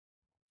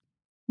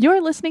You're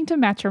listening to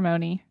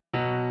Matrimony.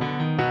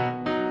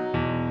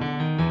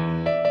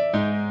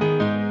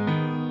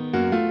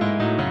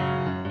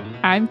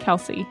 I'm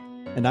Kelsey.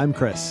 And I'm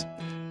Chris.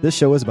 This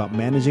show is about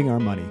managing our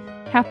money.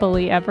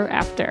 Happily ever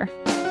after.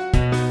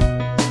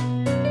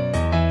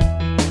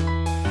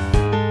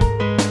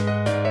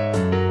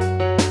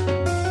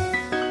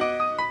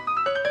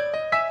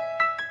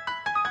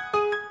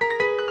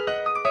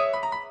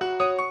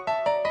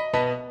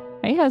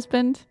 Hey,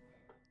 husband.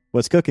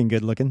 What's cooking,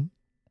 good looking?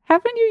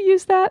 Haven't you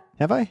used that?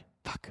 Have I?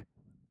 Fuck.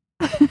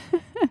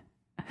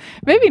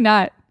 Maybe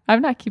not.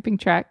 I'm not keeping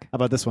track. How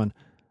about this one?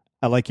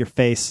 I like your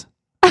face.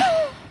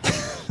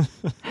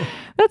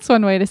 That's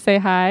one way to say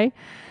hi.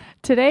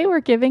 Today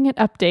we're giving an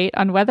update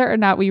on whether or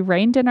not we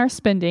reined in our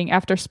spending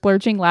after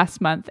splurging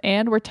last month,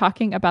 and we're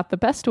talking about the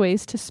best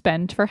ways to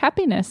spend for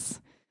happiness.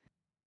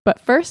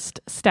 But first,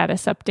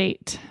 status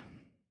update.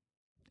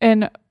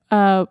 And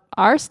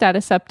our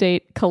status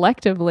update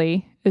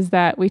collectively is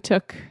that we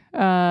took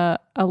a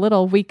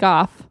little week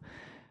off.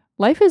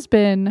 Life has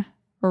been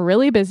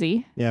really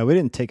busy. Yeah, we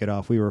didn't take it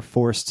off. We were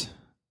forced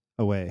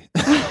away.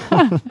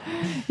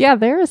 Yeah,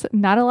 there's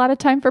not a lot of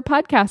time for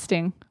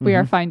podcasting, we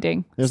are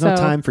finding. There's no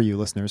time for you,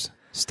 listeners.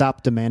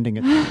 Stop demanding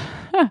it.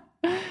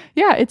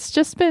 Yeah, it's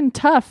just been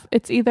tough.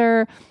 It's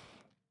either,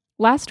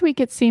 last week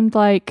it seemed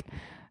like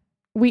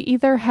we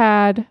either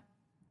had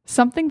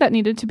something that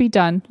needed to be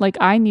done, like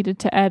I needed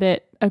to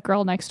edit a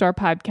Girl Next Door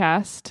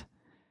podcast,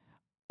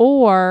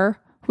 or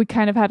we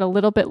kind of had a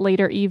little bit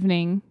later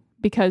evening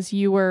because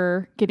you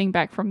were getting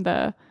back from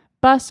the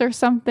bus or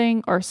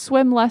something, or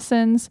swim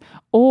lessons,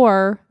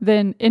 or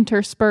then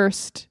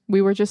interspersed, we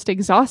were just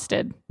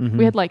exhausted.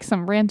 We had like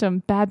some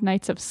random bad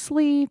nights of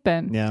sleep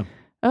and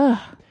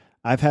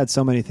I've had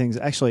so many things.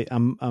 Actually,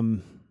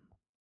 I'm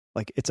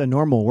like, it's a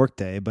normal work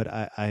day,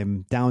 but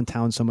I'm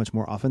downtown so much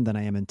more often than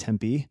I am in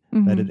Tempe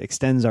that it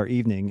extends our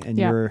evening, and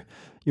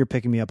you're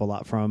picking me up a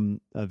lot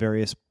from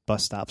various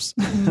bus stops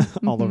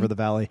all over the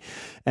valley.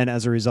 And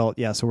as a result,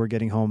 so we're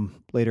getting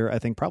home later, I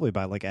think probably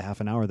by like a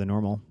half an hour than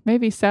normal.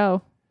 Maybe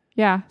so.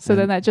 Yeah. So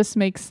then that just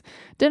makes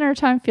dinner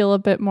time feel a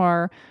bit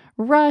more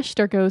rushed,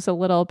 or goes a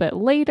little bit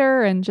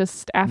later. And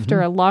just after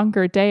a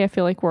longer day, I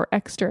feel like we're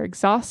extra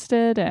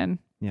exhausted, and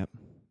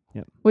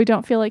we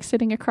don't feel like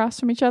sitting across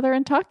from each other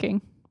and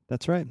talking.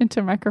 That's right.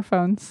 Into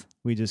microphones.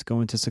 We just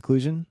go into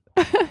seclusion,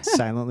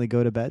 silently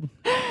go to bed.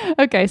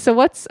 Okay. So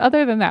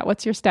other than that,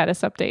 what's your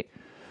status update?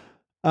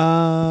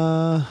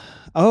 I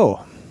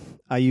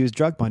used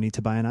drug money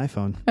to buy an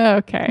iPhone.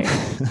 Okay.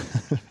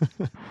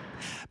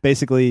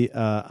 Basically,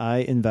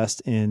 I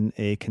invest in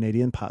a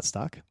Canadian pot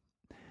stock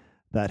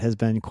that has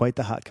been quite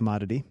the hot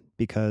commodity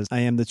because I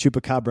am the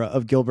chupacabra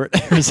of Gilbert,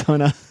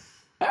 Arizona.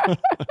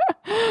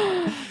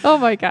 Oh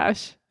my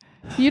gosh.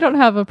 You don't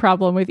have a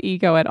problem with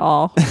ego at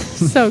all.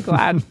 So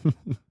glad.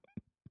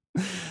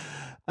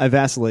 I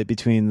vacillate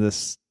between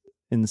this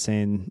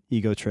insane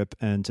ego trip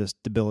and just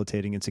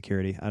debilitating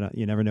insecurity.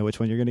 You never know which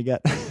one you're going to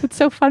get. It's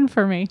so fun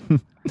for me.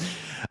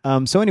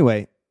 So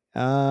anyway,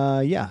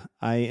 I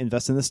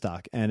invest in the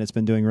stock, and it's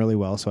been doing really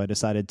well. So I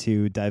decided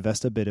to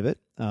divest a bit of it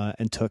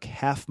and took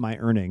half my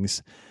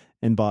earnings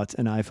and bought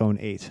an iPhone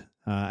 8.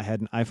 I had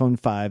an iPhone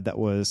 5 that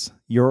was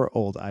your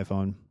old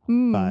iPhone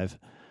 5.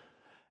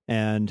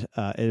 And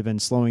it had been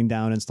slowing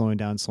down,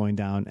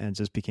 and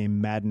just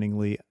became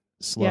maddeningly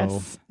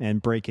slow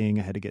and breaking.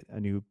 I had to get a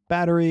new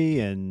battery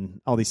and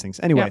all these things.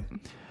 Anyway,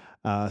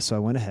 so I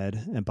went ahead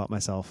and bought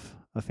myself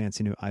a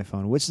fancy new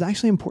iPhone, which is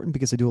actually important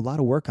because I do a lot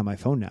of work on my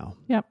phone now.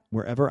 Yep.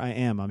 Wherever I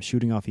am, I'm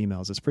shooting off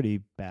emails. It's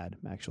pretty bad,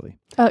 actually.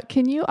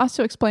 Can you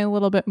also explain a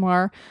little bit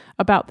more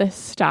about this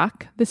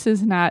stock? This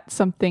is not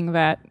something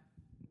that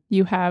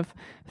you have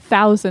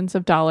thousands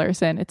of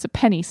dollars in. It's a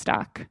penny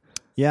stock.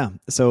 Yeah.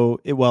 So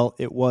it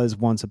was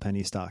once a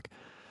penny stock.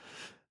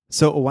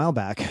 So a while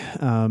back,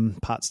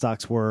 pot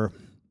stocks were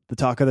the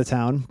talk of the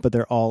town, but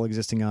they're all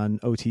existing on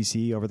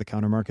OTC,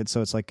 over-the-counter market.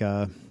 So it's like,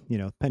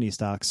 penny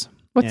stocks.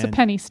 What's a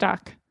penny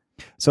stock?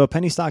 So a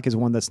penny stock is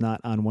one that's not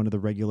on one of the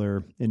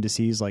regular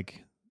indices,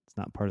 like it's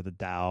not part of the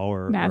Dow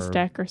or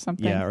NASDAQ or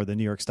something. Yeah, or the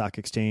New York Stock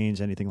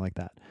Exchange, anything like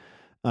that.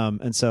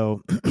 And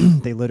so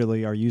they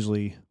literally are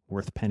usually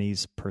worth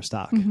pennies per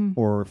stock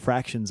or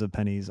fractions of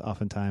pennies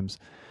oftentimes.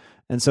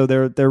 And so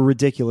they're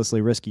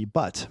ridiculously risky.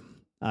 But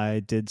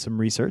I did some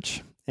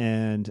research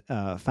and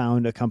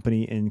found a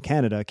company in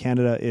Canada.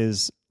 Canada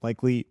is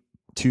likely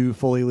to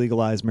fully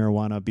legalize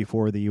marijuana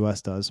before the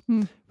U.S. does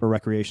for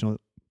recreational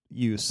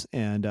use.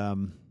 And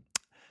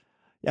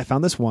I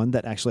found this one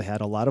that actually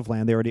had a lot of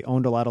land. They already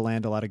owned a lot of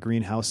land, a lot of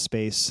greenhouse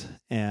space,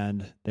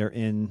 and they're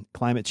in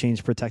climate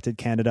change protected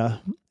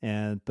Canada,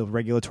 and the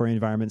regulatory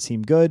environment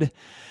seemed good.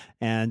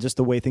 And just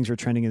the way things are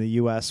trending in the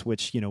U.S.,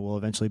 which, will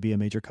eventually be a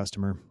major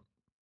customer,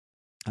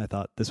 I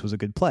thought this was a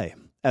good play.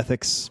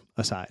 Ethics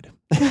aside.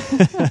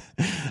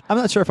 I'm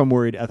not sure if I'm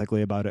worried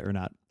ethically about it or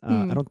not.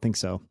 I don't think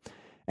so.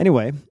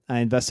 Anyway, I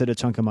invested a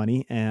chunk of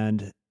money,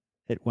 and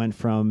it went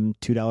from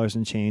 $2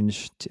 and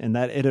change, and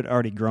that it had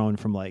already grown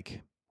from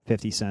like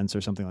 50 cents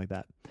or something like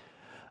that.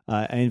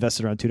 I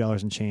invested around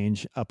 $2 and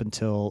change up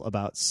until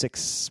about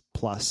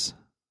 $6+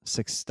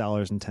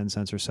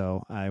 $6.10 or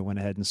so, I went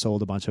ahead and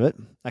sold a bunch of it,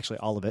 actually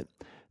all of it,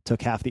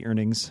 took half the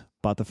earnings,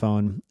 bought the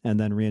phone, and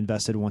then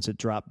reinvested once it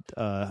dropped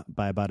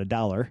by about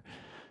 $1.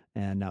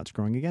 And now it's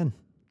growing again.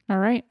 All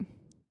right.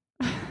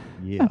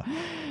 Yeah.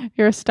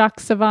 You're a stock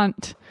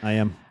savant. I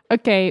am.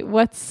 Okay,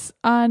 what's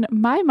on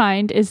my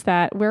mind is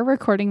that we're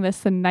recording this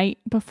the night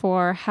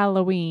before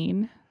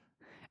Halloween.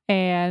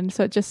 And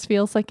so it just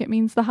feels like it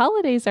means the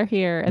holidays are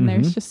here and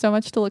there's just so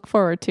much to look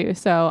forward to.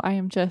 So I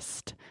am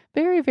just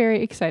very,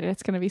 very excited.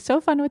 It's going to be so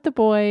fun with the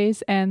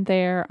boys. And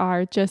there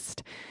are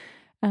just,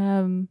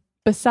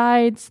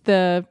 besides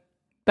the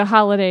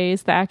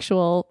holidays, the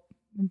actual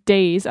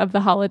days of the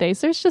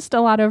holidays, there's just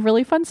a lot of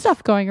really fun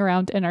stuff going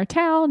around in our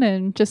town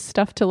and just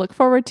stuff to look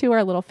forward to,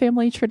 our little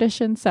family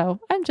tradition. So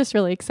I'm just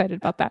really excited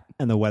about that.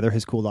 And the weather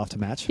has cooled off to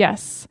match.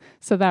 Yes.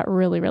 So that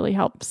really, really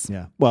helps.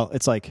 Yeah. Well,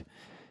 it's like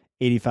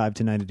 85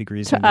 to 90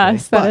 degrees. To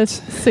us, that is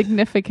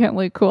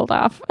significantly cooled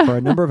off. For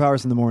a number of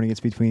hours in the morning, it's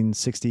between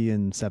 60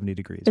 and 70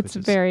 degrees. It's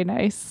very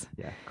nice.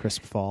 Yeah.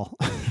 Crisp fall.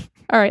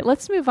 All right.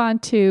 Let's move on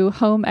to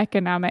home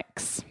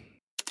economics.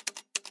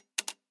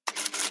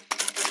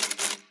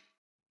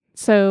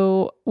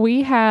 So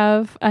we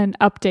have an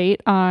update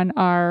on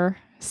our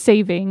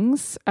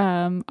savings,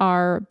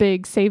 our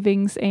big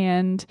savings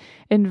and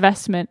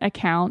investment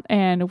account,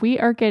 and we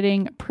are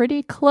getting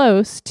pretty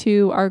close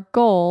to our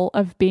goal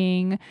of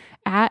being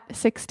at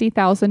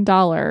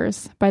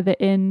 $60,000 by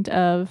the end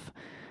of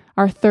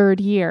our third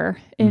year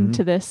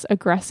into this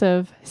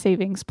aggressive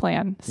savings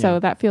plan. So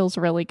that feels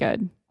really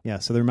good. Yeah.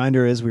 So the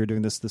reminder is we were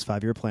doing this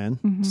 5-year plan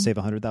to save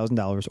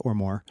 $100,000 or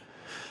more.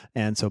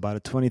 And so about a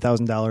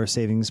 $20,000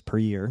 savings per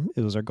year,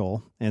 it was our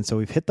goal. And so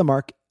we've hit the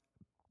mark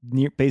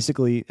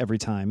basically every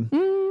time.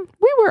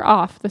 We were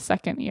off the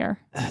second year.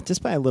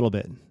 Just by a little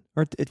bit.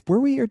 Or were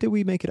we, or did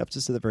we make it up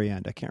just to the very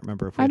end? I can't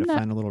remember if we had to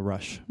find a little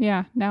rush.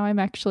 Yeah, now I'm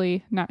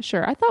actually not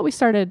sure. I thought we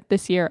started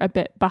this year a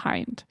bit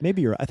behind.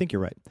 Maybe I think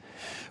you're right.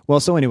 Well,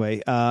 so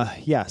anyway,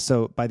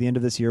 so by the end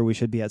of this year, we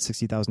should be at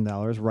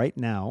 $60,000. Right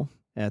now,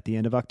 at the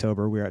end of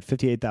October, we're at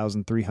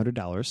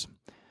 $58,300.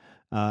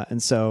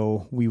 And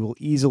so we will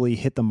easily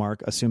hit the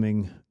mark,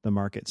 assuming the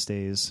market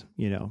stays,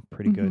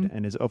 pretty good.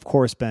 And has, of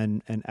course,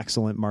 been an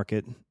excellent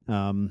market,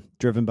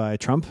 driven by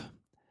Trump.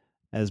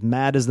 As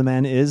mad as the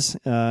man is,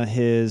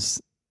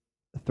 his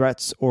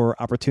threats or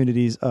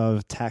opportunities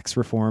of tax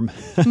reform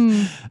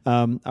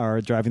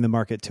are driving the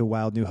market to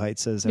wild new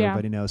heights, as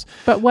everybody knows.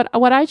 But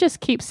what I just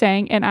keep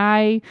saying, and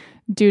I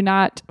do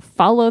not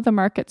follow the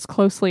markets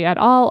closely at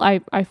all.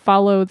 I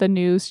follow the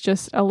news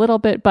just a little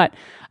bit, but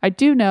I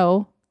do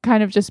know,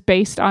 kind of just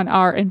based on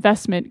our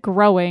investment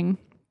growing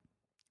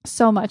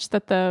so much,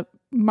 that the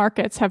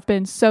markets have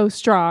been so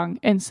strong.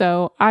 And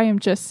so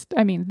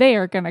they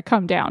are going to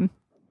come down.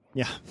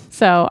 Yeah.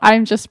 So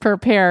I'm just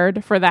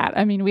prepared for that.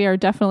 I mean, we are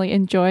definitely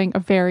enjoying a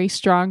very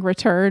strong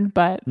return,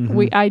 but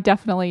I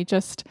definitely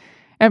just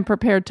am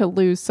prepared to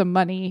lose some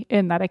money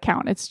in that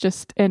account. It's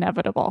just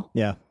inevitable.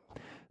 Yeah.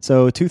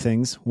 So 2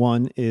 things.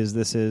 One is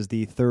this is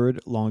the 3rd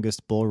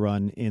longest bull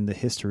run in the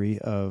history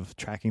of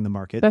tracking the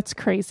market. That's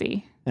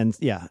crazy. And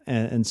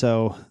and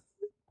so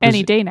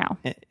any day now,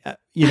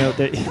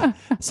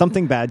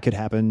 something bad could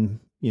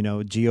happen,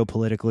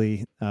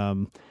 geopolitically.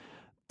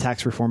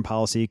 Tax reform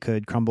policy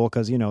could crumble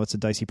because, it's a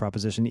dicey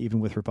proposition, even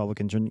with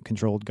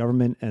Republican-controlled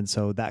government. And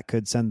so that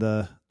could send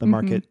the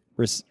market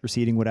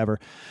receding, whatever.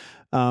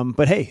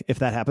 But hey, if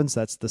that happens,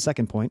 that's the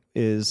second point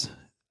is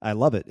I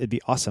love it. It'd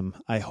be awesome.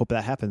 I hope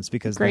that happens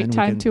because great then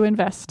time to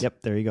invest.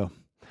 Yep. There you go.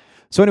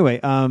 So anyway,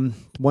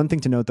 one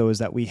thing to note though, is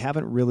that we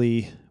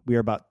are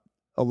about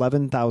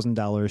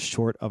 $11,000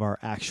 short of our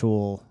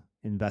actual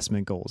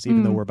investment goals.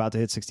 Even though we're about to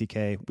hit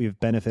 60K, we've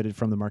benefited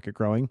from the market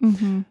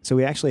growing. So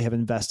we actually have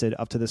invested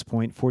up to this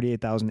point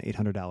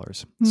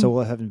 $48,800. So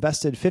we'll have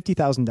invested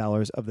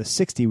 $50,000 of the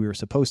 60 we were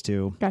supposed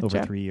to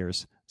over 3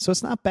 years. So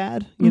it's not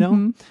bad,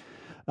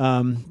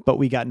 but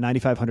we got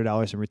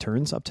 $9,500 in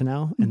returns up to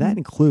now. And that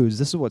includes,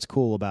 this is what's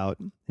cool about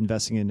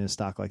investing in a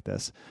stock like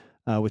this,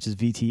 which is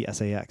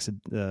VTSAX,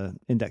 the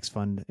index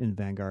fund in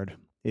Vanguard,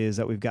 is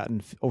that we've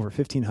gotten over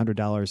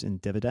 $1,500 in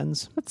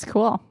dividends. That's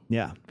cool.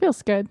 Yeah.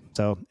 Feels good.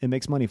 So it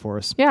makes money for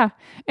us. Yeah.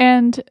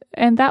 And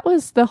that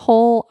was the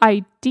whole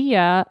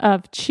idea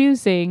of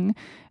choosing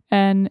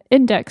an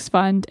index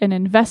fund and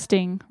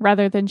investing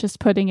rather than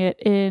just putting it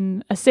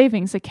in a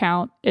savings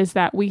account, is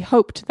that we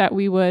hoped that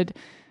we would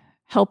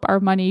help our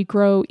money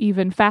grow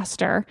even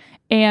faster.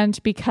 And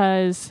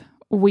because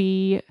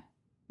we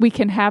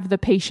can have the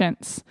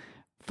patience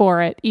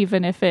for it,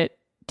 even if it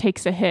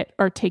takes a hit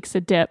or takes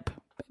a dip.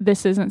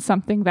 This isn't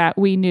something that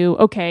we knew,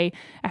 okay,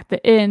 at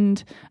the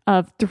end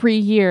of 3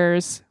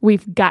 years,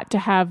 we've got to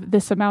have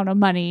this amount of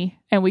money,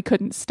 and we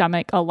couldn't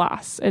stomach a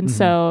loss. And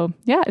so,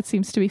 it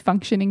seems to be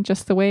functioning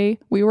just the way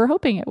we were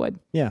hoping it would.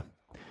 Yeah.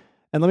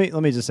 And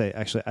let me just say,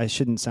 actually, I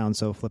shouldn't sound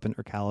so flippant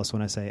or callous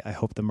when I say I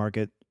hope the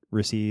market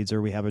recedes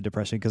or we have a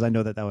depression, because I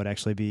know that would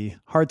actually be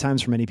hard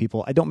times for many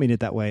people. I don't mean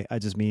it that way. I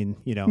just mean,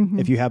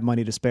 if you have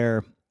money to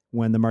spare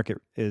when the market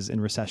is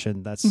in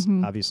recession, that's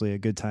obviously a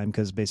good time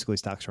because basically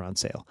stocks are on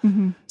sale.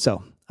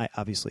 So I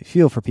obviously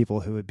feel for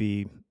people who would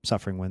be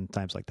suffering when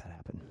times like that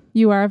happen.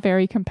 You are a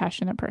very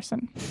compassionate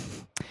person.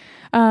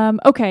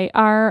 Okay,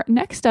 our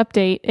next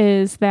update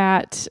is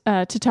that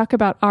to talk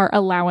about our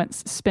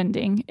allowance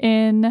spending.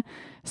 In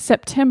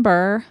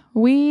September,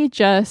 we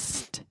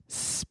just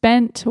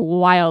spent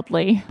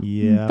wildly.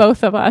 Yeah.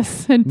 Both of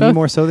us. Me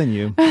more so than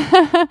you,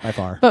 by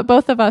far. But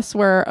both of us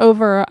were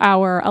over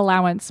our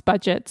allowance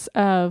budgets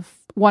of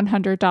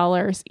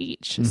 $100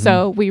 each. Mm-hmm.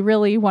 So we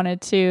really wanted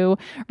to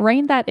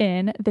rein that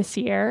in this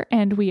year,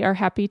 and we are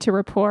happy to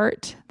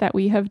report that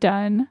we have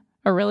done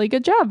a really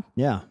good job.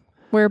 Yeah.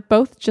 We're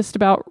both just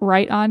about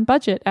right on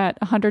budget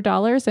at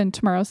 $100, and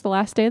tomorrow's the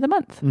last day of the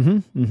month.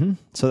 Mm-hmm. Mm-hmm.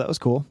 So that was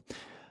cool.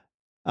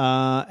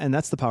 And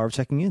that's the power of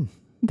checking in.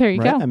 There you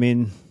right? go. I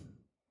mean,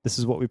 this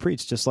is what we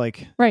preach. Just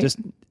like just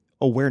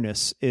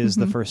awareness is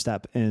the first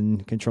step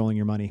in controlling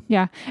your money.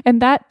 Yeah,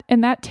 and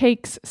that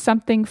takes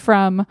something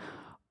from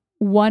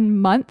 1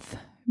 month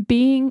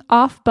being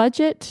off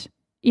budget.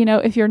 You know,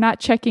 if you're not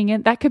checking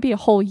in, that could be a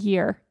whole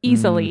year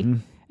easily. Mm-hmm.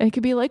 And it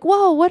could be like,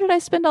 whoa, what did I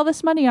spend all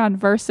this money on?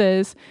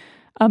 Versus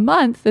a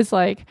month is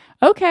like,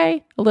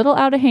 okay, a little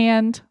out of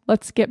hand.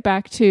 Let's get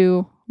back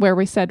to where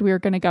we said we were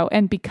going to go.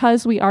 And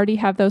because we already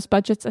have those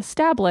budgets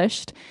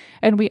established,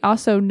 and we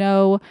also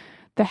know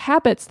the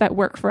habits that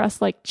work for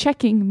us, like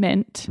checking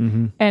Mint,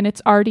 and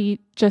it's already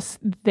just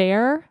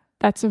there,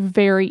 that's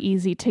very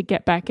easy to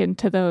get back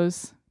into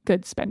those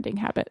good spending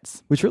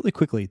habits. Which really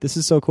quickly, this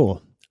is so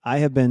cool. I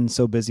have been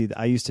so busy that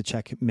I used to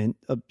check Mint,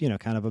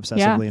 kind of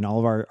obsessively in all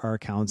of our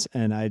accounts,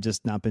 and I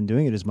just not been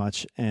doing it as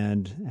much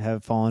and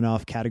have fallen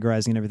off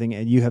categorizing and everything.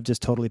 And you have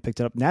just totally picked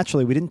it up.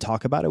 Naturally, we didn't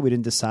talk about it. We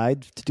didn't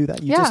decide to do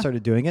that. You just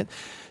started doing it.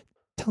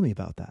 Tell me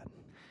about that.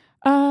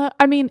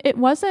 I mean,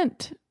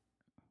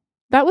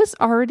 that was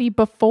already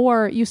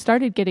before you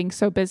started getting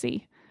so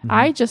busy.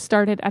 I just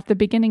started at the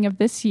beginning of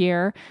this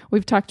year.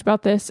 We've talked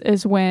about this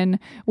is when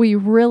we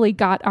really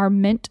got our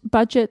Mint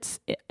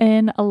budgets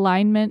in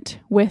alignment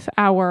with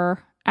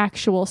our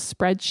actual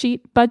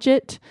spreadsheet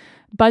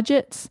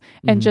budgets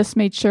and just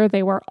made sure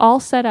they were all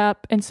set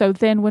up. And so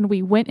then when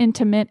we went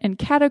into Mint and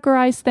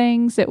categorized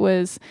things, it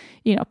was,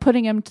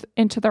 putting them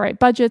into the right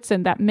budgets,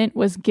 and that Mint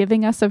was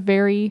giving us a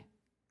very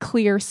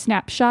clear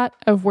snapshot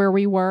of where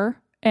we were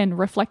and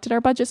reflected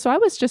our budget. So I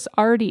was just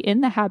already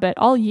in the habit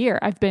all year.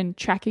 I've been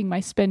tracking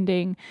my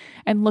spending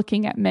and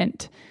looking at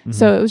Mint.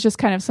 So it was just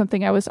kind of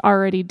something I was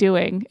already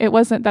doing. It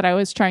wasn't that I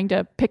was trying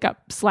to pick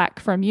up slack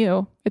from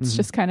you. It's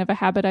just kind of a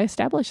habit I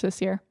established this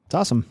year. It's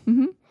awesome.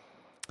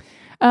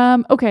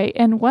 Okay.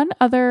 And one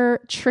other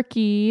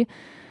tricky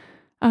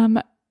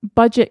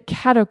budget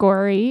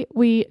category.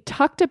 We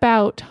talked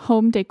about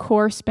home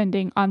decor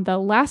spending on the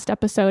last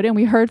episode, and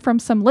we heard from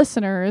some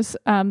listeners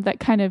that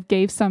kind of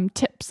gave some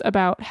tips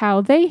about how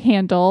they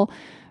handle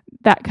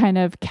that kind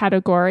of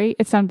category.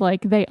 It sounded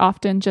like they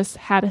often just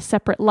had a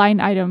separate line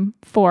item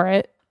for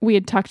it. We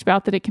had talked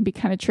about that it can be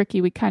kind of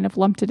tricky. We kind of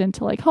lumped it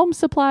into like home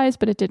supplies,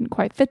 but it didn't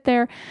quite fit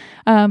there.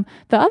 The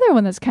other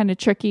one that's kind of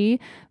tricky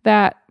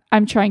that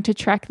I'm trying to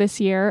track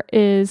this year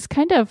is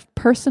kind of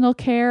personal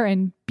care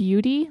and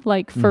beauty.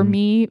 Like for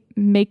me,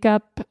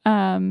 makeup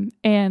and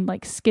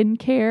like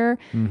skincare.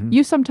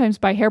 You sometimes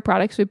buy hair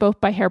products. We both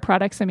buy hair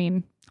products. I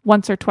mean,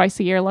 once or twice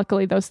a year.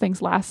 Luckily, those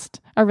things last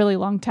a really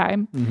long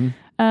time.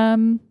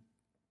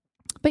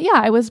 But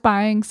yeah, I was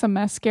buying some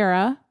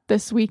mascara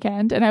this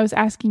weekend, and I was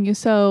asking you,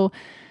 so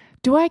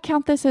do I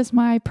count this as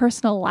my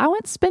personal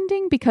allowance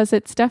spending? Because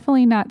it's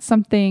definitely not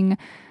something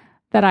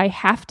that I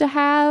have to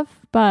have,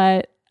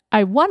 but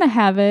I want to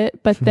have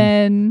it, but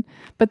then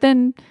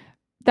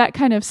that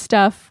kind of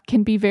stuff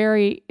can be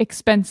very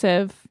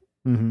expensive,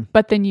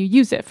 but then you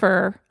use it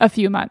for a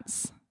few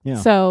months. Yeah.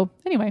 So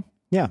anyway.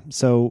 Yeah.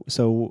 So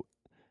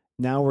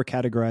now we're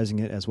categorizing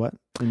it as what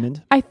in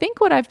Mint? I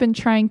think what I've been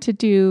trying to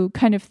do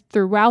kind of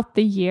throughout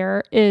the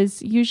year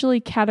is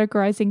usually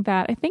categorizing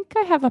that. I think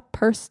I have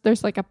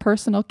there's like a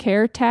personal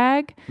care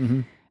tag,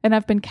 and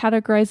I've been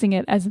categorizing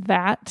it as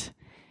that.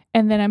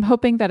 And then I'm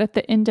hoping that at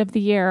the end of the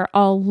year,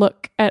 I'll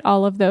look at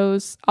all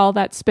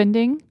that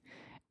spending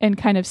and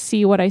kind of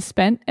see what I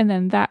spent. And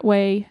then that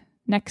way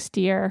next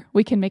year,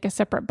 we can make a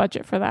separate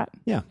budget for that.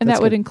 Yeah. And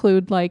that would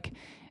include like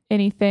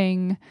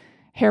anything,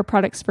 hair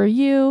products for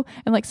you,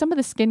 and like some of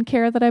the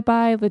skincare that I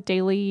buy, the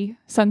daily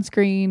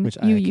sunscreen. Which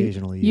I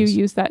occasionally use.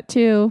 You use that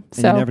too.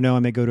 And you never know, I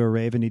may go to a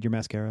rave and need your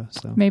mascara.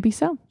 So maybe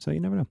so. So you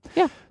never know.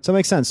 Yeah. So it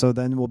makes sense. So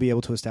then we'll be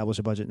able to establish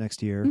a budget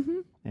next year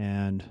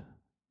and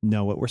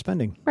know what we're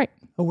spending. Right.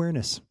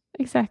 Awareness.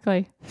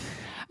 Exactly.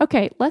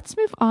 Okay, let's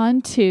move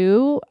on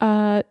to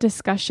a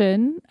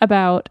discussion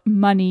about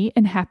money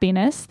and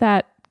happiness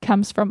that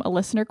comes from a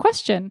listener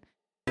question.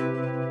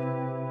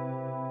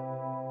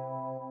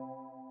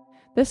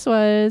 This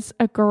was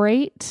a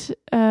great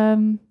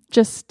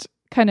just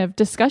kind of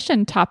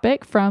discussion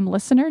topic from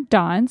listener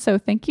Dawn. So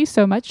thank you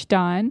so much,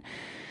 Dawn.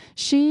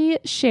 She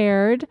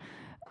shared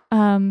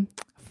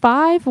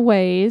 5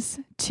 ways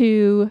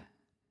to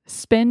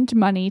spend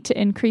money to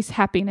increase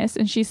happiness.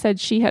 And she said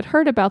she had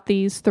heard about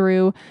these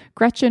through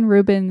Gretchen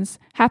Rubin's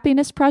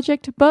Happiness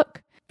Project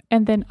book.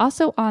 and then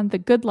also on the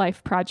Good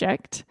Life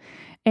Project.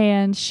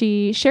 And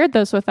she shared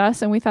those with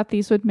us, and we thought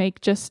these would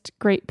make just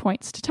great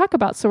points to talk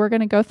about. So we're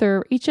going to go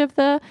through each of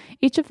the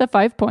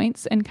 5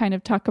 points and kind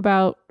of talk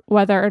about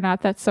whether or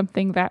not that's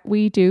something that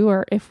we do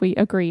or if we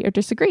agree or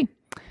disagree.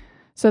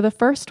 So the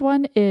first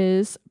one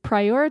is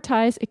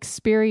prioritize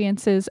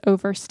experiences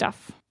over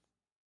stuff.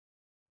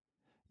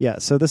 Yeah,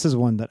 so this is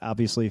one that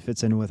obviously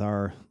fits in with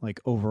our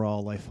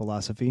overall life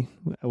philosophy.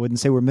 I wouldn't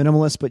say we're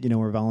minimalists, but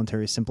we're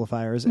voluntary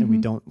simplifiers, and we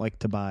don't like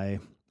to buy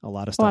a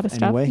lot of stuff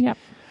anyway. Yeah.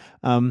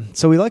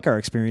 So we like our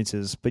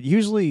experiences, but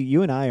usually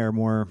you and I are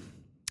more,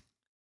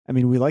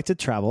 we like to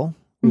travel.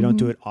 We don't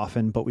do it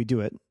often, but we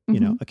do it,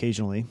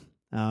 occasionally.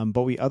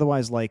 But we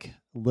otherwise like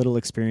little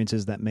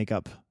experiences that make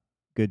up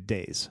good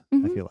days,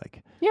 I feel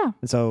like. Yeah.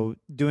 And so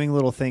doing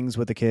little things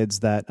with the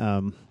kids that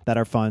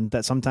are fun,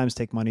 that sometimes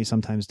take money,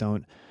 sometimes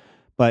don't,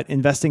 but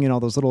investing in all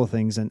those little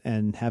things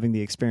and having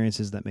the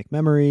experiences that make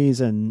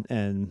memories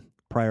and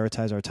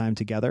prioritize our time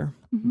together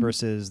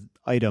versus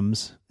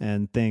items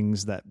and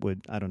things that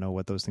would, I don't know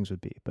what those things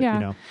would be, but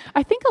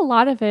I think a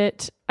lot of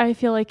it, I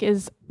feel like,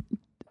 is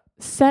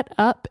set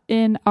up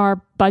in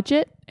our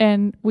budget,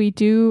 and we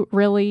do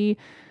really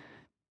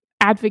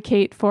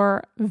advocate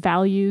for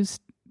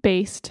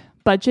values-based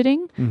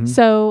budgeting.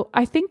 So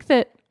I think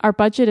that our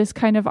budget is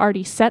kind of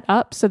already set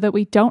up so that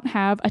we don't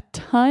have a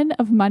ton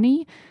of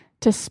money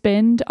to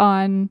spend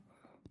on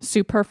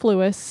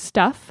superfluous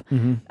stuff.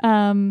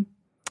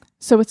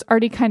 So it's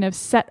already kind of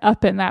set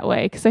up in that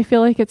way, because I feel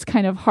like it's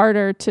kind of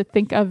harder to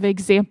think of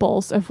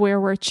examples of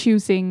where we're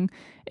choosing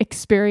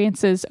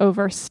experiences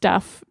over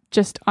stuff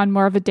just on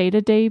more of a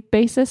day-to-day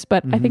basis.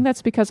 But I think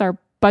that's because our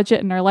budget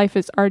and our life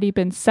has already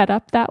been set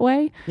up that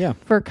way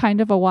for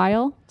kind of a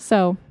while.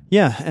 So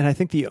yeah, and I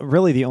think the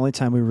only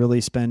time we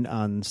really spend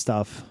on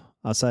stuff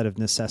outside of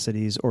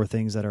necessities or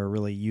things that are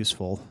really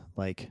useful,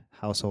 like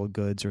household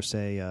goods or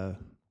say an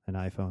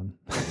iPhone,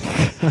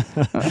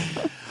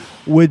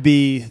 would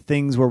be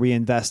things where we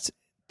invest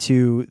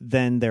to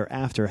then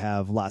thereafter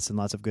have lots and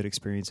lots of good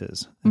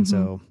experiences. And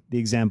so the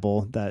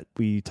example that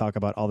we talk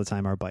about all the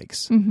time are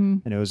bikes.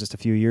 And it was just a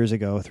few years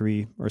ago,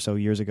 3 or so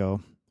years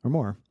ago or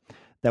more,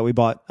 that we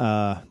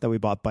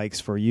bought bikes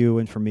for you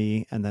and for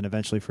me, and then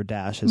eventually for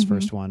Dash, his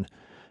first one.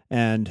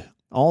 And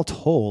all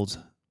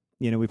told,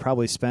 we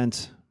probably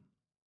spent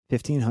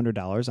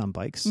 $1,500 on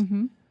bikes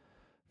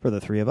for the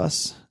 3 of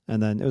us.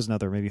 And then it was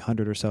another maybe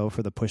 100 or so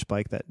for the push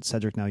bike that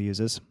Cedric now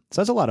uses.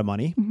 So that's a lot of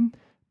money.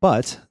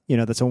 But,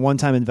 that's a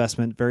one-time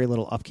investment, very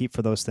little upkeep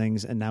for those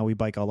things. And now we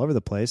bike all over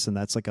the place. And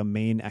that's like a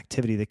main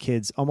activity. The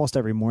kids almost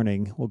every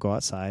morning will go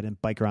outside and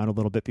bike around a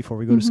little bit before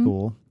we go to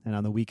school. And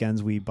on the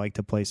weekends, we bike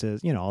to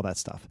places, all that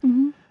stuff.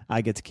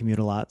 I get to commute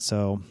a lot.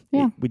 So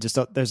we just,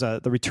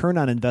 the return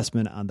on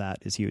investment on that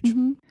is huge.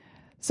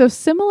 So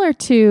similar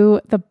to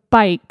the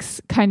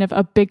bikes, kind of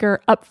a bigger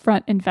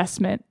upfront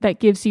investment that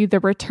gives you the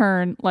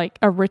return, like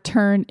a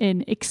return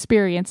in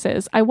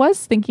experiences. I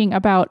was thinking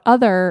about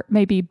other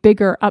maybe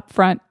bigger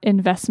upfront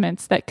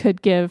investments that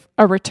could give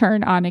a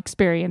return on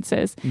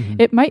experiences.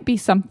 It might be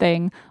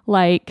something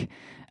like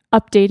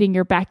updating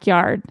your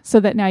backyard so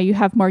that now you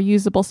have more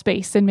usable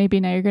space, and maybe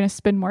now you're going to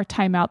spend more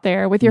time out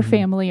there with your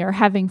family or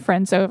having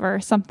friends over,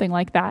 something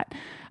like that.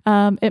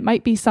 It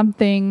might be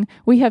something,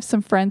 we have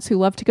some friends who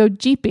love to go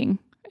Jeeping.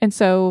 And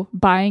so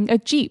buying a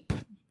Jeep,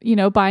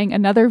 buying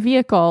another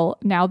vehicle,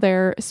 now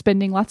they're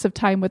spending lots of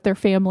time with their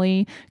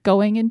family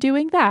going and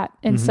doing that.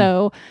 And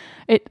so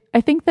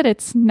I think that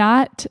it's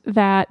not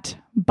that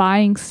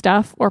buying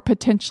stuff or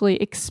potentially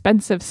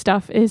expensive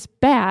stuff is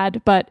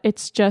bad, but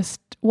it's just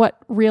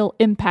what real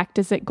impact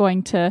is it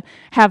going to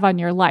have on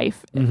your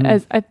life?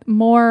 As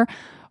more,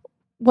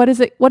 what is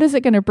it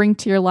going to bring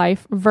to your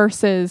life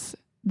versus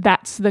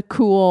that's the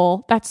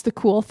cool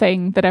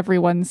thing that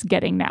everyone's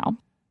getting now.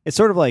 It's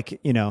sort of like,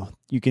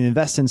 you can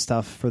invest in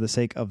stuff for the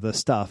sake of the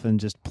stuff and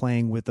just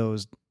playing with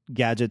those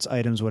gadgets,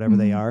 items, whatever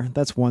they are.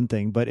 That's one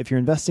thing. But if you're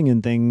investing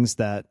in things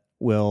that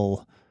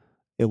will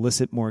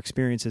elicit more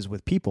experiences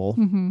with people,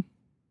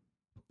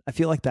 I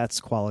feel like that's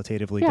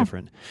qualitatively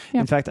different.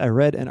 In fact, I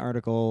read an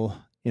article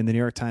in the New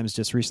York Times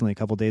just recently, a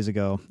couple days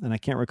ago, and I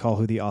can't recall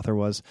who the author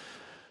was,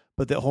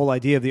 but the whole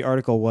idea of the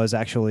article was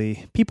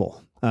actually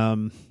people.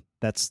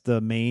 That's the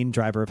main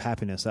driver of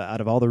happiness.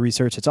 Out of all the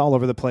research, it's all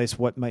over the place.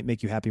 What might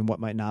make you happy and what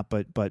might not.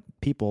 But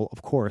people,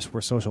 of course, we're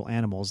social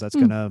animals. That's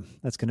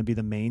gonna be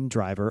the main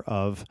driver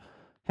of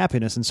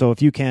happiness. And so,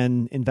 if you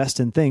can invest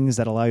in things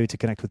that allow you to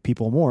connect with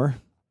people more,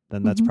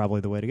 then that's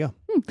probably the way to go.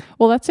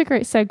 Well, that's a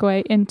great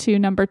segue into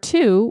number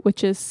 2,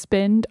 which is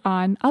spend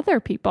on other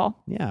people.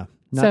 Yeah,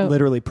 not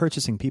literally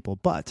purchasing people,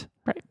 but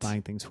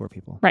buying things for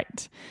people.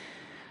 Right.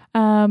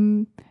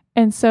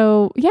 And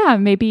so,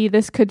 maybe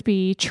this could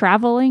be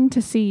traveling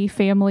to see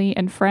family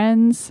and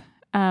friends.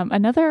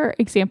 Another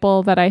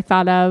example that I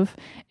thought of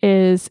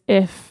is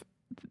if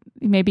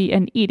maybe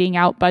an eating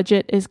out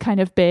budget is kind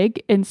of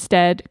big,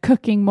 instead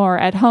cooking more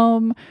at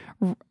home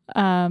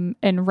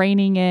and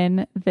reining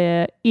in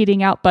the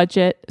eating out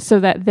budget so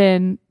that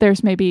then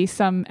there's maybe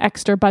some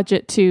extra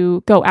budget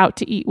to go out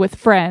to eat with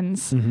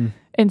friends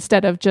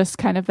instead of just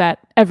kind of that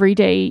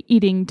everyday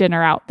eating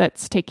dinner out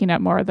that's taking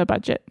up more of the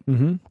budget.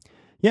 Mm-hmm.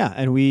 Yeah.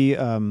 And we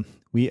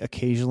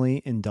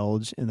occasionally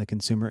indulge in the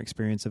consumer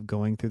experience of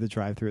going through the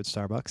drive-thru at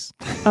Starbucks.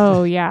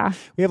 Oh, yeah.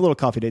 We have a little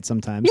coffee date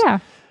sometimes. Yeah.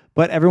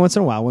 But every once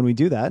in a while when we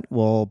do that,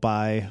 we'll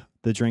buy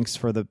the drinks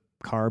for the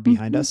car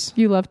behind us.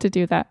 You love to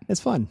do that.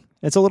 It's fun.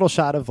 It's a little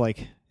shot of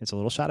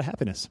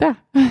happiness. Yeah.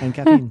 And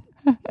caffeine.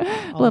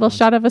 A little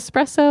shot of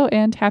espresso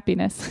and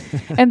happiness.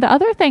 And the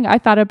other thing I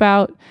thought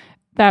about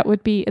that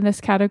would be in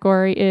this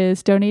category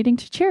is donating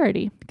to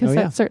charity, because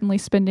that's certainly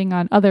spending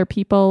on other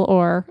people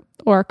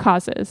or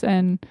causes.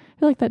 And I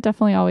feel like that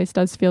definitely always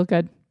does feel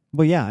good.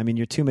 Well, yeah. I mean,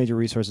 your two major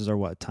resources are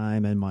what?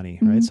 Time and money,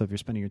 right? So if you're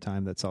spending your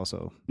time, that's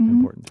also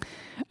important.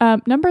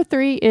 Number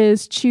 3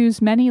 is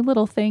choose many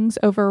little things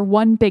over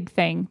one big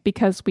thing,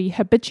 because we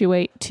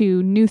habituate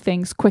to new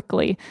things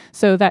quickly.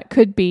 So that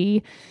could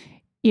be,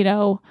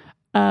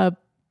 I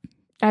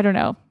don't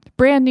know,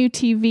 brand new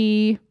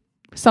TV,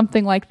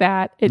 something like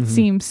that. It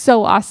seems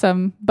so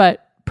awesome,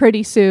 but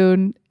pretty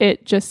soon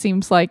it just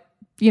seems like,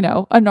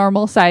 a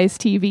normal size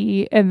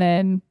TV. And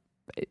then,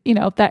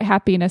 that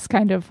happiness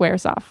kind of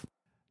wears off.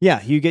 Yeah,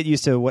 you get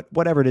used to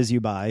whatever it is you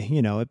buy.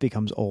 It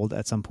becomes old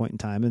at some point in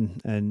time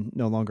and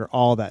no longer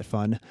all that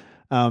fun.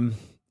 And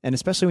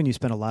especially when you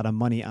spend a lot of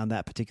money on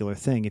that particular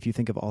thing, if you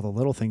think of all the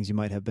little things you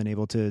might have been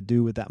able to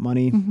do with that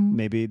money,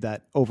 maybe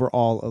that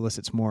overall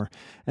elicits more.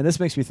 And this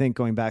makes me think,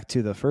 going back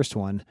to the first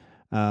one,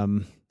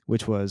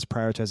 which was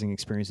prioritizing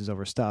experiences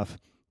over stuff,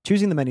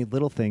 choosing the many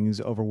little things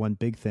over one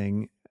big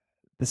thing.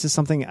 This is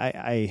something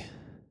I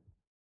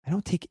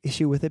don't take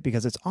issue with it,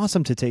 because it's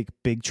awesome to take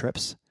big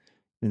trips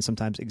and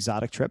sometimes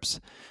exotic trips.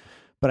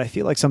 But I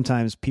feel like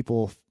sometimes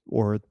people,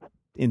 or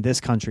in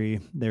this country,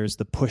 there's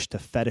the push to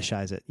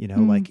fetishize it,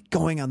 like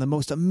going on the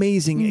most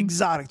amazing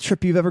exotic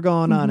trip you've ever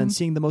gone on and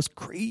seeing the most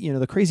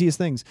the craziest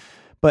things.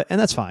 And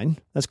that's fine.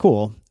 That's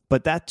cool.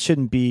 But that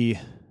shouldn't be,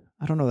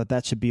 I don't know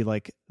that should be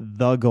like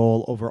the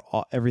goal over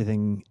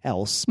everything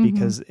else,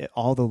 because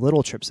all the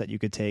little trips that you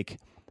could take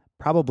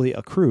probably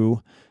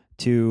accrue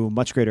to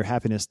much greater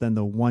happiness than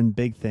the one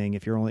big thing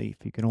if you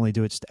can only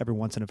do it just every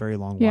once in a very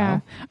long while.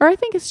 Or I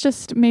think it's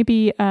just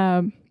maybe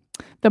the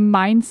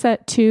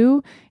mindset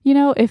too.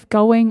 If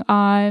going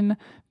on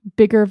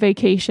bigger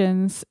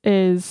vacations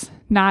is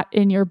not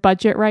in your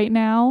budget right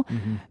now,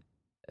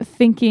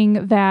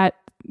 thinking that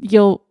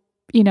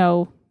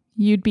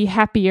you'd be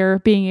happier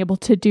being able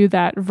to do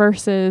that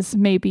versus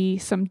maybe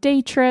some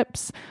day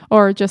trips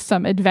or just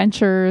some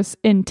adventures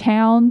in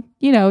town.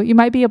 You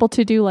might be able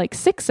to do like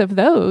 6 of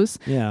those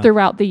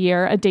throughout the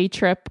year, a day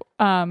trip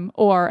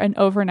or an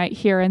overnight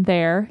here and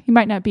there. You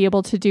might not be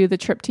able to do the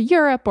trip to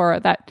Europe or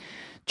that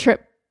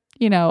trip,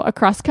 a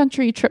cross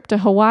country trip to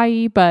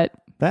Hawaii, but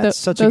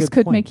those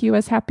could make you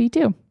as happy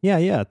too.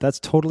 Yeah,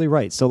 that's totally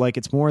right. So like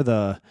it's more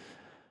the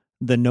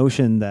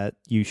notion that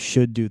you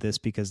should do this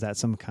because that's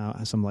somehow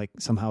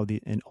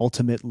an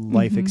ultimate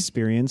life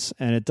experience.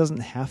 And it doesn't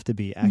have to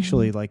be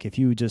actually like if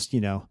you just,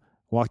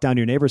 walk down to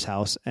your neighbor's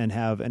house and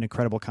have an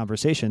incredible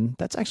conversation,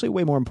 that's actually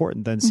way more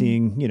important than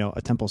seeing,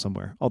 a temple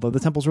somewhere. Although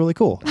the temple's really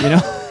cool, I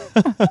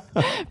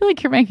feel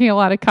like you're making a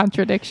lot of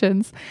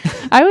contradictions.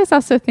 I was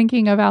also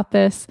thinking about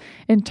this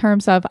in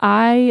terms of,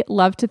 I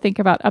love to think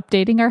about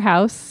updating our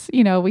house.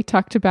 We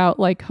talked about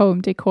like home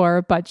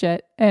decor,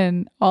 budget,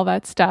 and all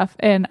that stuff.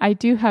 And I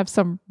do have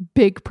some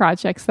big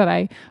projects that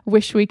I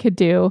wish we could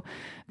do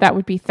that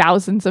would be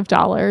thousands of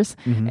dollars.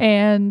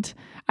 And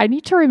I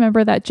need to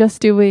remember that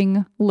just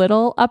doing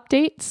little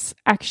updates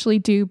actually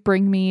do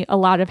bring me a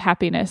lot of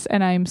happiness.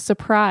 And I'm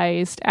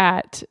surprised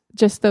at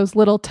just those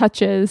little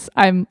touches.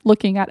 I'm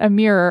looking at a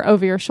mirror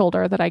over your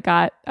shoulder that I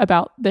got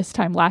about this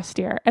time last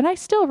year, and I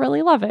still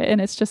really love it.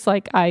 And it's just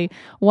like, I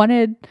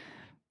wanted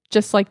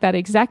just like that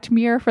exact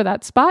mirror for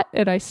that spot.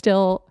 And I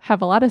still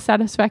have a lot of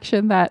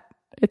satisfaction that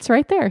it's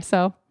right there.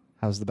 So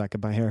how's the back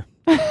of my hair?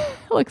 It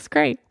looks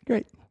great.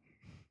 Great.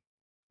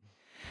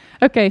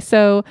 Okay,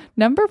 so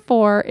number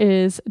 4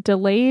 is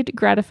delayed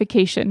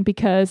gratification,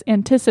 because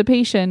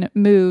anticipation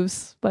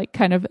moves like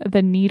kind of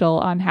the needle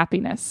on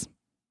happiness.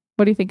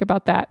 What do you think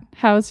about that?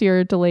 How's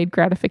your delayed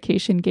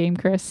gratification game,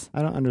 Chris?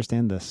 I don't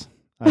understand this.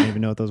 I don't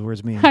even know what those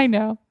words mean. I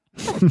know.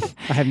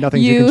 I have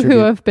nothing to You contribute.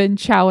 who have been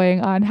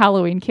chowing on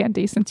Halloween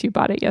candy since you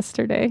bought it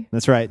yesterday.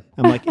 That's right.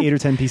 I'm like 8 or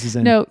 10 pieces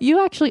in. No,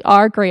 you actually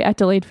are great at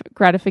delayed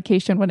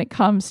gratification when it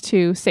comes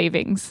to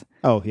savings.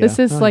 Oh, yeah. This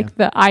is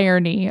the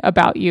irony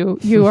about you.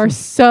 You are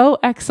so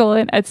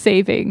excellent at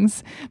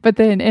savings, but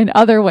then in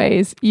other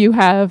ways, you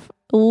have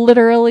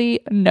literally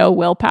no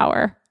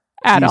willpower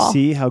at all. Do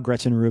you see how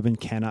Gretchen Rubin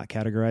cannot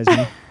categorize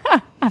me?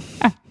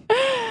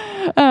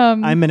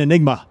 I'm an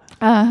enigma.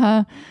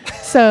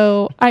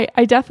 So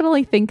I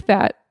definitely think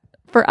that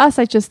for us,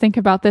 I just think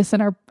about this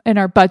in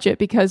our budget,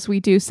 because we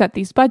do set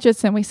these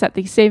budgets and we set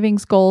these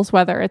savings goals,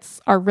 whether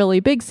it's our really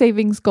big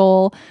savings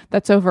goal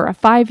that's over a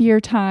 5-year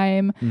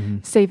time,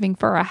 saving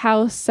for a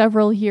house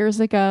several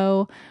years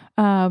ago.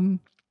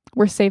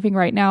 We're saving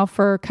right now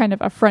for kind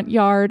of a front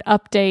yard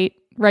update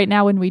right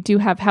now when we do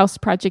have house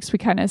projects, we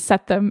kind of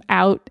set them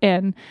out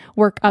and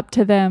work up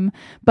to them.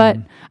 But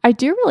I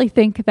do really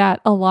think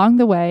that along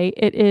the way,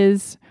 it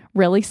is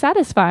really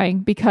satisfying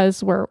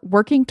because we're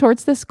working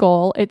towards this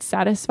goal. It's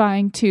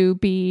satisfying to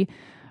be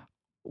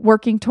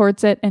working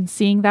towards it and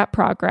seeing that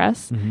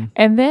progress.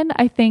 And then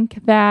I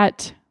think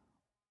that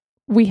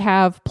we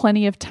have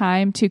plenty of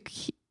time to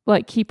keep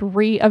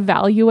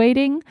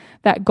reevaluating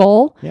that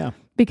goal. Yeah.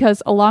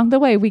 Because along the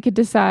way, we could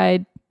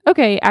decide,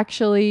 okay,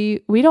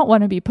 actually, we don't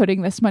want to be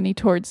putting this money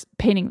towards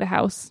painting the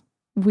house.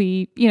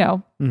 We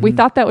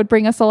thought that would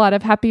bring us a lot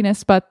of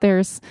happiness, but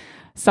there's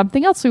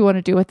something else we want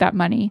to do with that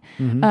money.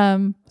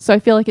 So I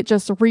feel like it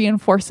just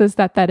reinforces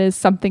that is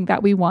something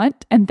that we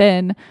want. And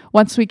then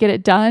once we get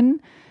it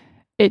done,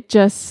 it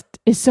just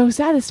is so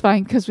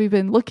satisfying because we've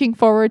been looking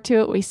forward to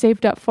it. We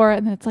saved up for it.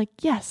 And it's like,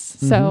 yes.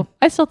 So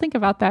I still think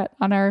about that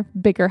on our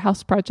bigger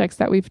house projects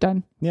that we've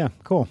done. Yeah.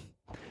 Cool.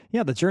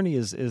 Yeah. The journey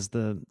is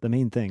the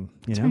main thing,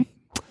 you know? Right.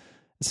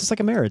 It's just like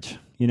a marriage,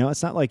 you know?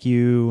 It's not like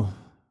you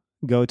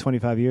go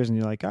 25 years and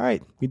you're like, all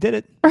right, we did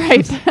it.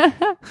 Right.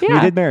 We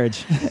did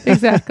marriage.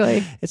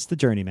 Exactly. It's the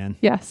journey, man.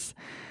 Yes.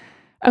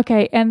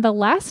 Okay. And the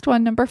last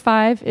one, number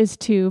 5, is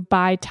to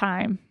buy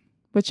time,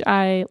 which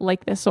I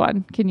like this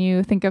one. Can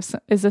you think of,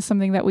 is this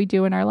something that we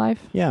do in our life?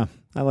 Yeah,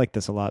 I like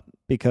this a lot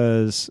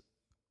because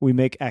we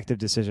make active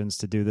decisions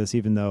to do this,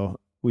 even though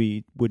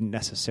we wouldn't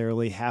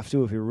necessarily have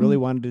to. If we really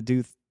wanted to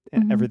do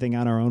everything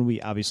on our own,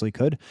 we obviously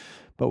could,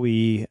 but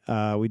we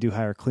do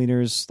hire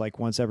cleaners like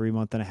once every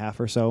month and a half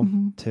or so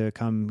to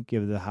come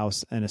give the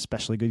house an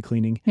especially good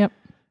cleaning. Yep.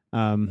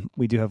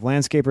 We do have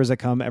landscapers that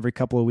come every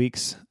couple of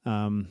weeks.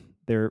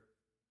 They're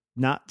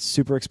not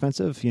super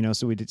expensive, you know,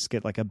 so we just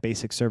get like a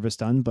basic service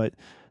done, but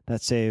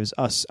that saves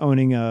us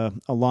owning a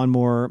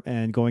lawnmower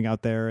and going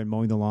out there and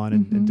mowing the lawn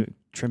and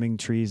trimming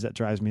trees that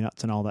drives me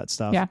nuts and all that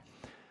stuff. Yeah.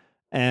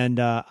 And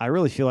I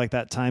really feel like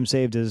that time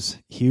saved is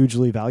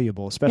hugely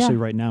valuable, especially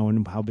right now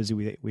and how busy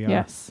we are.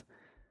 Yes.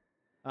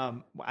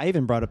 I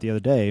even brought up the other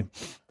day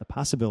the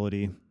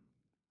possibility,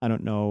 I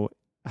don't know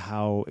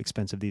how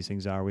expensive these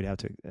things are. We'd have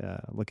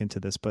to look into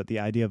this, but the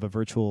idea of a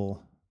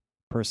virtual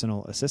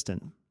personal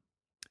assistant.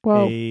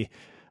 Whoa.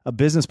 A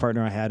business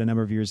partner I had a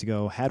number of years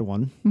ago had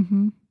one.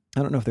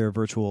 I don't know if they're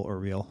virtual or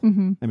real.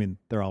 I mean,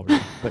 they're all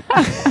real. But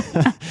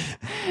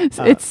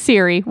it's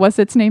Siri. Was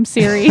its name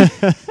Siri?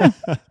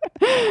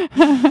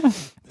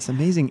 This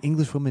amazing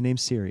English woman named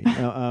Siri.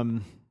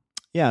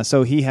 Yeah,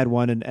 so he had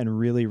one and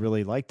really,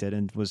 really liked it,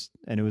 and it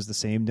was the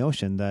same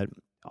notion that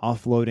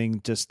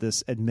offloading just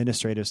this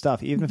administrative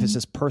stuff, even if it's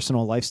just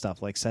personal life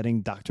stuff like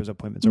setting doctor's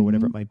appointments or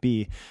whatever it might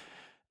be,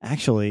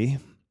 actually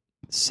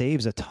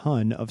saves a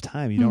ton of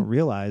time. You don't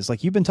realize,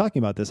 like you've been talking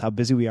about this, how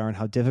busy we are and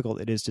how difficult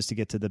it is just to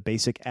get to the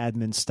basic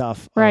admin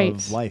stuff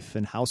of life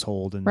and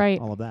household and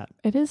all of that.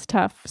 It is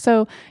tough.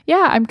 So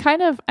yeah, I'm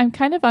kind of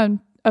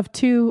of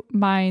two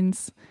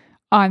minds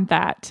on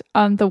that.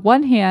 On the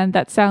one hand,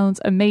 that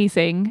sounds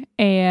amazing,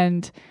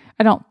 and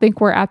I don't think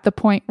we're at the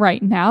point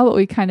right now, but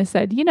we kind of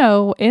said, you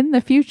know, in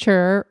the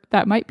future,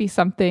 that might be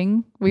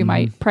something we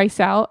might price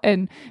out,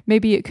 and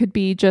maybe it could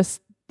be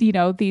just, you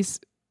know, these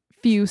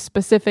few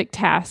specific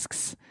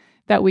tasks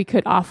that we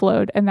could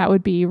offload, and that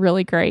would be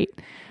really great.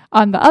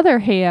 On the other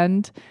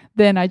hand,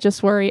 then I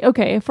just worry,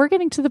 okay, if we're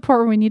getting to the point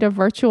where we need a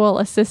virtual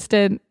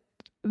assistant,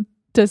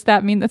 does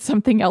that mean that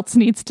something else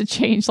needs to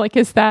change? Like,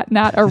 is that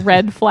not a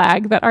red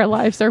flag that our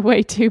lives are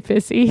way too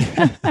busy?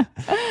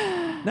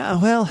 No,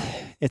 well,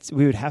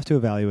 we would have to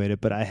evaluate it,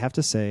 but I have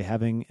to say,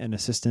 having an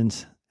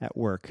assistant at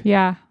work.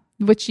 Yeah.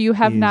 Which you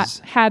have not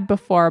had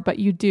before, but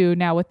you do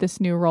now with this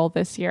new role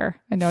this year.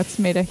 I know it's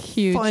made a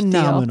huge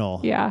phenomenal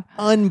deal. Yeah.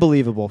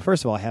 Unbelievable.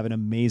 First of all, I have an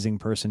amazing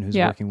person who's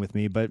working with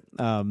me, but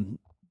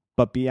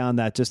beyond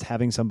that, just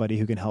having somebody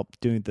who can help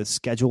doing the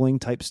scheduling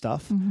type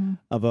stuff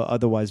of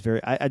otherwise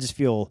I just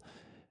feel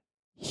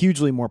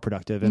hugely more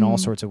productive in all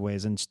sorts of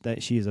ways, and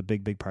that she is a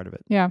big, big part of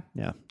it. Yeah.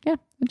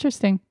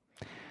 Interesting.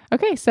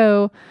 Okay,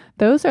 so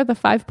those are the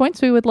 5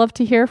 points. We would love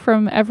to hear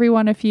from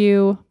everyone if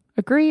you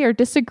agree or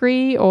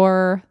disagree,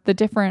 or the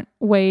different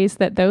ways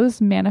that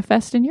those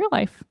manifest in your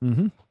life.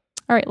 All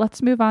right,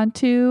 let's move on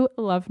to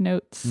love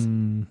notes.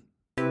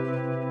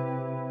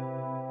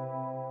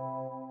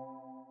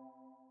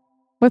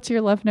 What's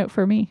your love note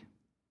for me?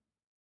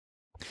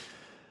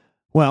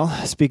 Well,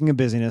 speaking of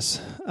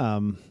busyness,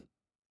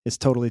 it's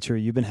totally true.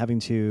 You've been having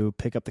to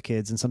pick up the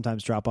kids and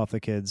sometimes drop off the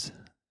kids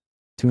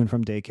to and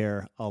from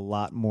daycare a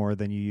lot more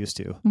than you used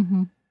to.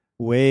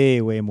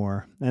 Way, way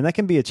more. And that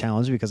can be a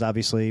challenge because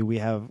obviously we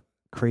have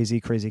crazy,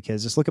 crazy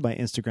kids. Just look at my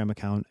Instagram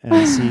account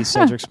and see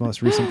Cedric's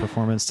most recent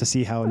performance to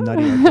see how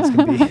nutty our kids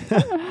can be.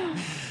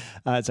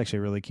 It's actually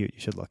really cute.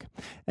 You should look.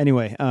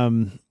 Anyway,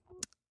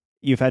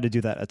 you've had to do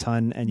that a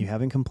ton and you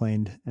haven't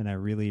complained, and I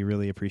really,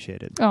 really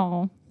appreciate it.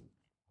 Oh,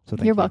 so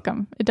you're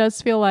welcome. It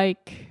does feel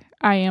like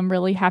I am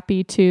really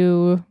happy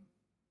to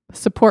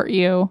support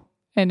you,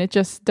 and it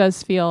just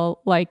does feel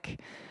like,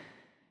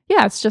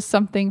 yeah, it's just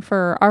something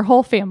for our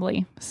whole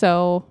family.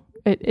 So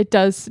it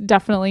does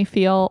definitely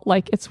feel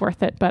like it's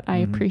worth it, but I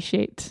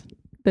appreciate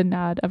the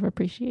nod of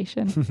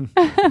appreciation.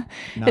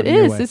 Not It in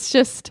your is. way. It's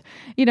just,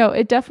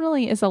 it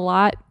definitely is a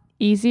lot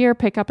easier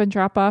pick up and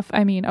drop off.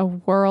 I mean, a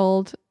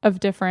world of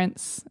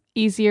difference,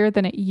 easier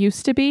than it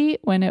used to be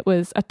when it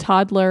was a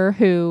toddler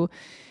who,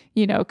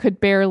 could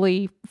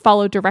barely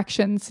follow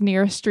directions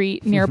near a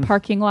street, near a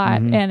parking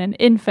lot, and an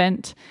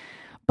infant.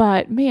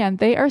 But man,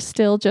 they are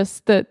still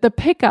just the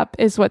pickup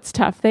is what's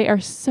tough. They are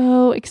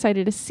so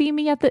excited to see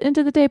me at the end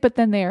of the day, but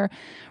then they're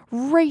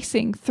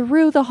racing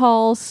through the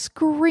halls,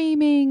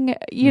 screaming,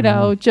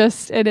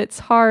 and it's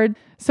hard.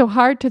 So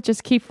hard to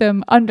just keep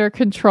them under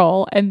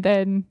control and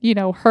then,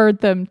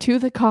 herd them to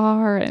the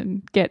car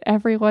and get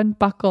everyone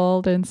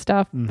buckled and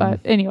stuff. But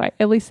anyway,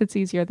 at least it's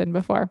easier than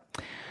before.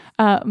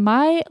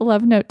 My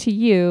love note to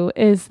you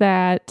is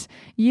that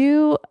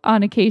you,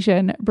 on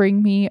occasion,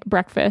 bring me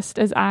breakfast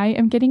as I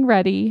am getting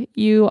ready.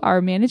 You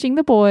are managing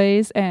the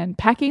boys and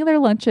packing their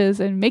lunches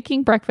and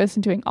making breakfast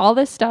and doing all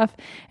this stuff.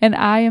 And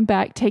I am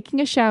back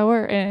taking a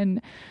shower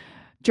and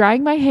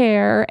drying my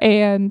hair.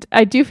 And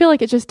I do feel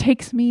like it just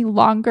takes me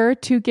longer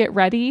to get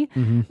ready.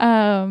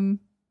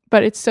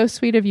 But it's so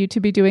sweet of you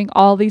to be doing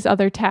all these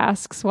other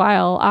tasks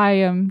while I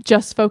am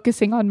just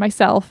focusing on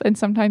myself. And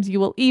sometimes you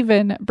will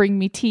even bring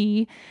me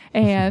tea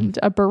and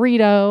a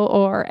burrito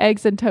or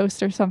eggs and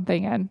toast or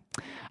something. And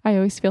I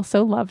always feel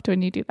so loved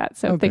when you do that.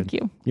 So thank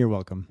you. You're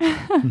welcome.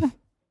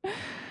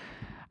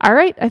 All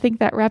right. I think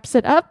that wraps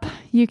it up.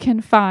 You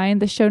can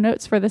find the show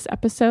notes for this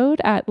episode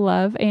at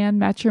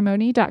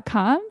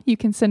loveandmatrimony.com. You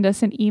can send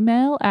us an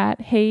email at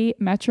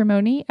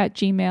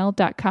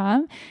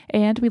heymatrimony@gmail.com.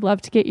 And we'd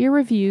love to get your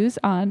reviews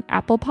on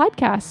Apple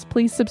Podcasts.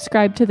 Please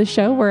subscribe to the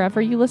show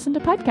wherever you listen to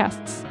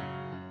podcasts.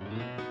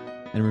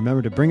 And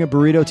remember to bring a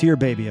burrito to your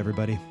baby,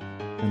 everybody.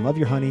 And love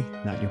your honey,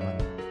 not your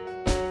money.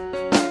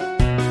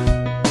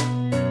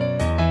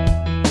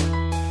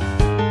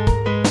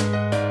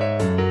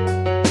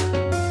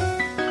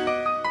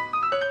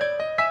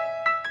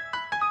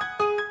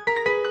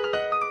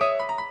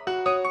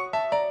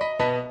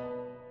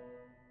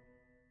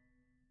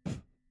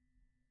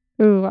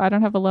 Ooh, I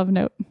don't have a love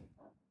note.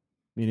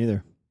 Me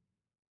neither.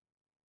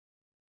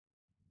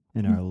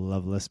 In our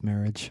loveless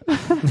marriage.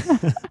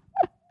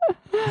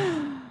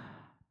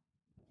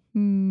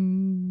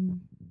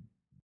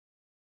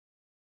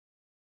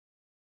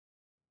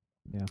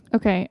 Yeah.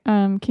 Okay.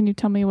 Can you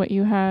tell me what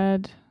you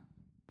had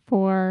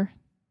for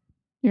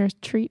your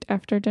treat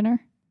after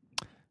dinner?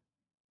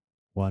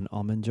 1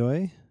 Almond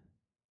Joy,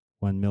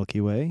 1 Milky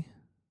Way,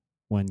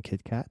 1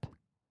 Kit Kat,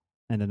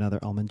 and another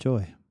Almond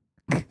Joy.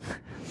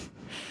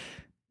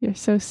 You're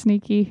so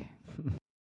sneaky.